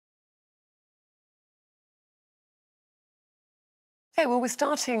OK, well, we're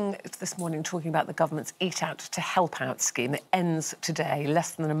starting this morning talking about the government's Eat Out to Help Out scheme. It ends today,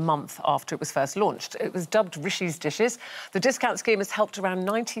 less than a month after it was first launched. It was dubbed Rishi's Dishes. The discount scheme has helped around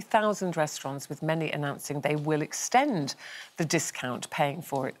 90,000 restaurants, with many announcing they will extend the discount, paying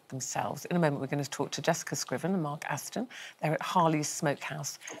for it themselves. In a moment, we're going to talk to Jessica Scriven and Mark Aston. They're at Harley's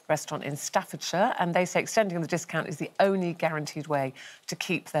Smokehouse restaurant in Staffordshire, and they say extending the discount is the only guaranteed way to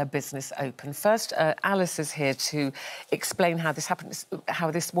keep their business open. First, Alice is here to explain how this happens, how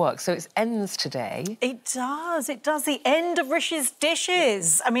this works. So it ends today. It does. It does. The end of Rishi's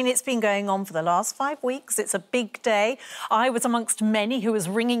Dishes. I mean, it's been going on for the last 5 weeks. It's a big day. I was amongst many who was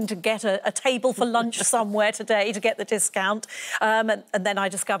ringing to get a table for lunch somewhere today to get the discount. And then I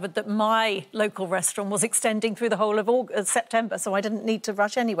discovered that my local restaurant was extending through the whole of September, so I didn't need to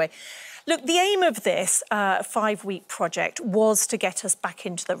rush anyway. Look, the aim of this 5-week project was to get us back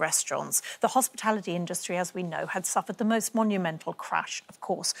into the restaurants. The hospitality industry, as we know, had suffered the most monumental crash, of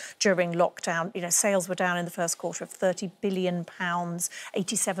course, during lockdown. You know, sales were down in the first quarter of £30 billion,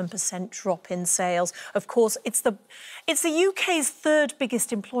 87% drop in sales. Of course, it's the UK's third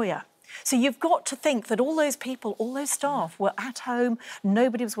biggest employer. So you've got to think that all those people, all those staff were at home,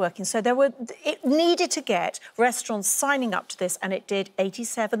 nobody was working. So it needed to get restaurants signing up to this, and it did.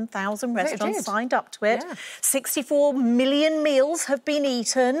 87,000 restaurants signed up to it. Yeah. 64 million meals have been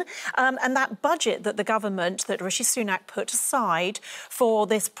eaten. And that budget that the government, that Rishi Sunak put aside for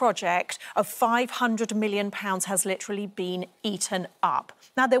this project of £500 million has literally been eaten up.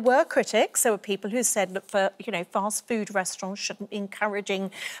 Now, there were critics. There were people who said that, fast food restaurants shouldn't be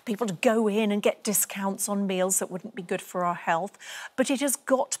encouraging people to go in and get discounts on meals that wouldn't be good for our health. But it has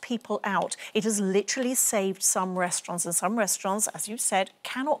got people out. It has literally saved some restaurants, and some restaurants, as you said,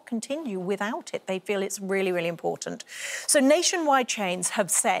 cannot continue without it. They feel it's really, really important. So nationwide chains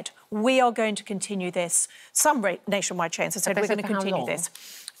have said, we are going to continue this. Some nationwide chains have said, we're going to continue this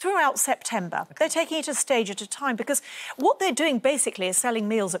throughout September. Okay. They're taking it a stage at a time, because what they're doing basically is selling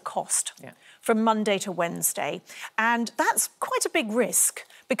meals at cost from Monday to Wednesday. And that's quite a big risk,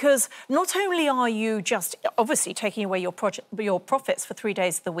 because not only are you just obviously taking away your profits for 3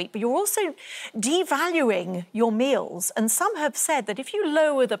 days of the week, but you're also devaluing your meals. And some have said that if you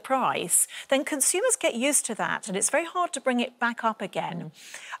lower the price, then consumers get used to that, and it's very hard to bring it back up again.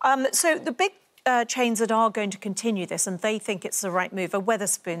 So the big chains that are going to continue this, and they think it's the right move, are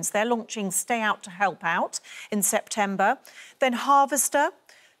Wetherspoons. They're launching Stay Out to Help Out in September. Then Harvester,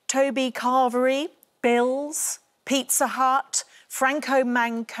 Toby Carvery, Bill's, Pizza Hut, Franco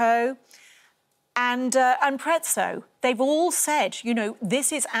Manco and Prezzo. They've all said, you know,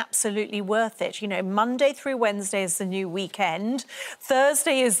 this is absolutely worth it. You know, Monday through Wednesday is the new weekend.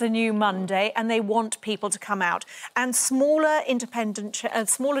 Thursday is the new Monday, and they want people to come out. And smaller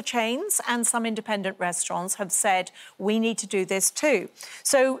chains and some independent restaurants have said, we need to do this too.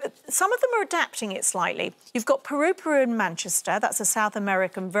 So some of them are adapting it slightly. You've got Peru in Manchester. That's a South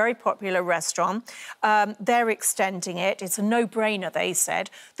American, very popular restaurant. They're extending it. It's a no-brainer, they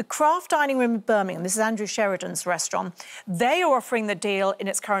said. The Craft Dining Room in Birmingham, this is Andrew Sheridan's restaurant, they are offering the deal in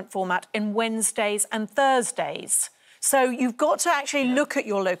its current format in Wednesdays and Thursdays. So you've got to actually look at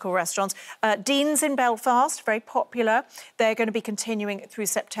your local restaurants. Dean's in Belfast, very popular. They're going to be continuing through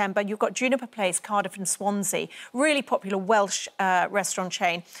September. You've got Juniper Place, Cardiff and Swansea, really popular Welsh restaurant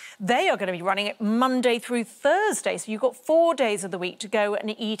chain. They are going to be running it Monday through Thursday. So you've got 4 days of the week to go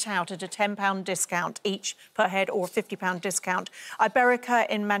and eat out at a £10 discount each per head, or a £50 discount. Iberica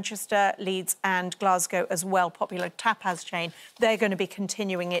in Manchester, Leeds and Glasgow as well, popular tapas chain. They're going to be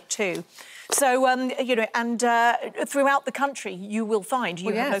continuing it too. So, throughout the country, you will find have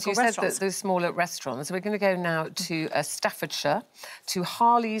local restaurants. You said that those smaller restaurants. We're going to go now to Staffordshire, to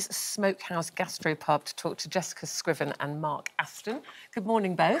Harley's Smokehouse Gastropub, to talk to Jessica Scriven and Mark Aston. Good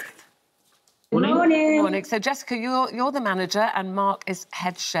morning, both. Good morning. Good morning. So, Jessica, you're the manager and Mark is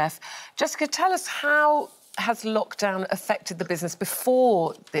head chef. Jessica, tell us, how has lockdown affected the business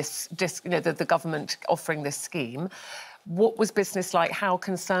before this, the government offering this scheme? What was business like? How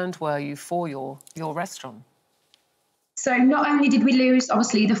concerned were you for your restaurant? So not only did we lose,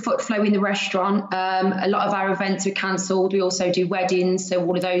 obviously, the foot flow in the restaurant, a lot of our events were cancelled. We also do weddings, so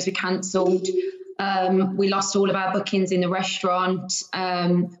all of those were cancelled. We lost all of our bookings in the restaurant.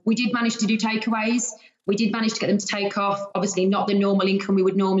 We did manage to do takeaways. We did manage to get them to take off, obviously not the normal income we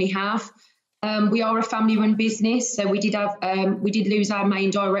would normally have. We are a family-run business, so we did lose our main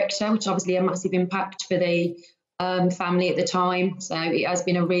director, which obviously a massive impact for the family at the time. So it has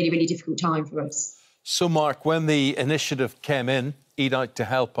been a really, really difficult time for us. So, Mark, when the initiative came in, Eat Out to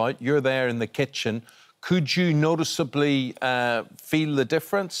Help Out, you're there in the kitchen. Could you noticeably feel the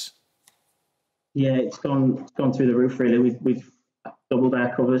difference? Yeah, it's gone through the roof, really. We've doubled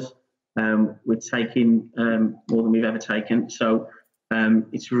our covers. We're taking more than we've ever taken. So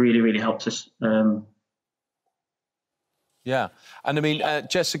it's really, really helped us. Yeah. And I mean,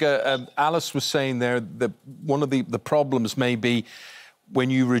 Jessica, Alice was saying there that one of the problems may be when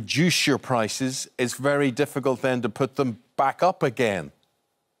you reduce your prices, it's very difficult then to put them back up again.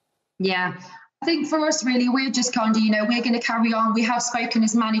 Yeah. I think for us, really, we're just kind of, we're going to carry on. We have spoken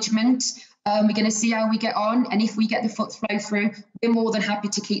as management. We're going to see how we get on. And if we get the foot flow through, we're more than happy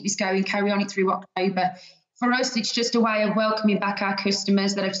to keep this going, carry on it through October. For us, it's just a way of welcoming back our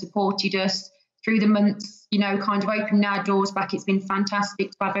customers that have supported us through the months, kind of opening our doors back. It's been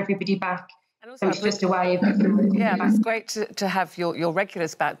fantastic to have everybody back. And also, so it's just a way of... Yeah, it's great to have your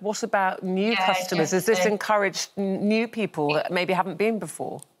regulars back. What about new customers? Has this encouraged new people that maybe haven't been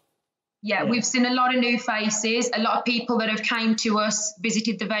before? Yeah, we've seen a lot of new faces, a lot of people that have came to us,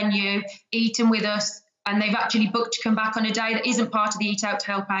 visited the venue, eaten with us, and they've actually booked to come back on a day that isn't part of the Eat Out to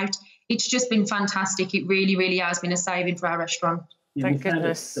Help Out. It's just been fantastic. It really, really has been a saving for our restaurant. Yeah, Thank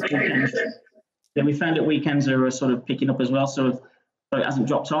goodness. We found that weekends are sort of picking up as well, so it hasn't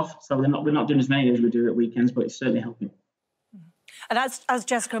dropped off. So we're not doing as many as we do at weekends, but it's certainly helping. And as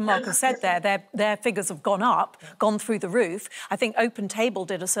Jessica and Mark have said their figures have gone through the roof. I think Open Table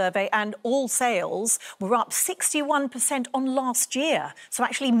did a survey and all sales were up 61% on last year. So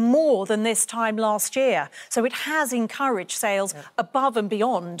actually more than this time last year. So it has encouraged sales above and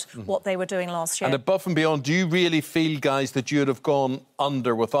beyond what they were doing last year. And above and beyond, do you really feel, guys, that you'd have gone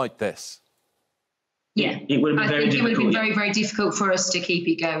under without this? Yeah, I think it would have been very, very difficult for us to keep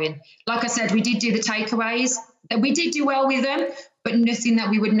it going. Like I said, we did do the takeaways. We did do well with them, but nothing that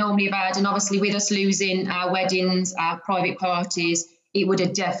we would normally have had. And obviously with us losing our weddings, our private parties, it would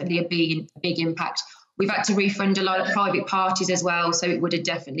have definitely been a big impact. We've had to refund a lot of private parties as well, so it would have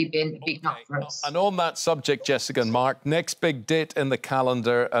definitely been a big knock for us. And on that subject, Jessica and Mark, next big date in the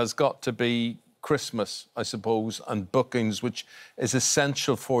calendar has got to be Christmas, I suppose, and bookings, which is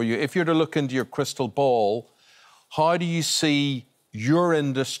essential for you. If you're to look into your crystal ball, how do you see your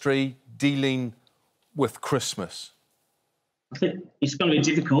industry dealing with Christmas? I think it's going to be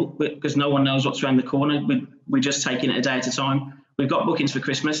difficult because no one knows what's around the corner. We're just taking it a day at a time. We've got bookings for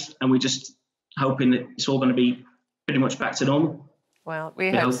Christmas and we're just hoping that it's all going to be pretty much back to normal. Well,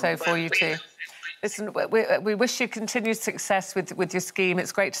 we hope so for you too. Listen, we wish you continued success with your scheme.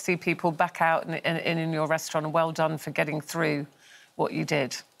 It's great to see people back out in your restaurant, and well done for getting through what you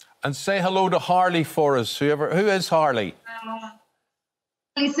did. And say hello to Harley for us. Who is Harley?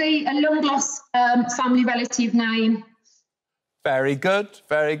 It's a long-lost family relative name. Very good,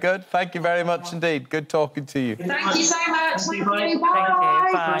 very good. Thank you very much indeed. Good talking to you. Thank you so much. Thank you. Bye.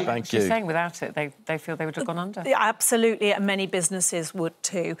 Bye. Thank you. She's saying without it, they feel they would have gone under. Yeah, absolutely, and many businesses would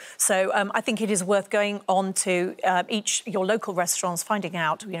too. So I think it is worth going on to your local restaurants, finding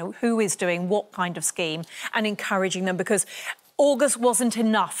out, who is doing what kind of scheme and encouraging them, because August wasn't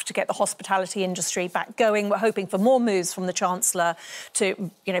enough to get the hospitality industry back going. We're hoping for more moves from the Chancellor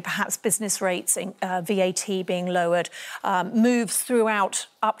to, perhaps business rates, VAT being lowered, moves throughout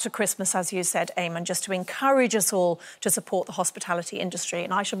up to Christmas, as you said, Eamonn, just to encourage us all to support the hospitality industry.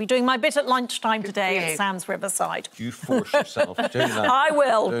 And I shall be doing my bit at lunchtime today at Sam's Riverside. You force yourself doing that. I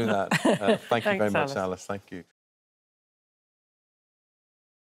will. Doing that. Thank you very much, Alice. Thank you.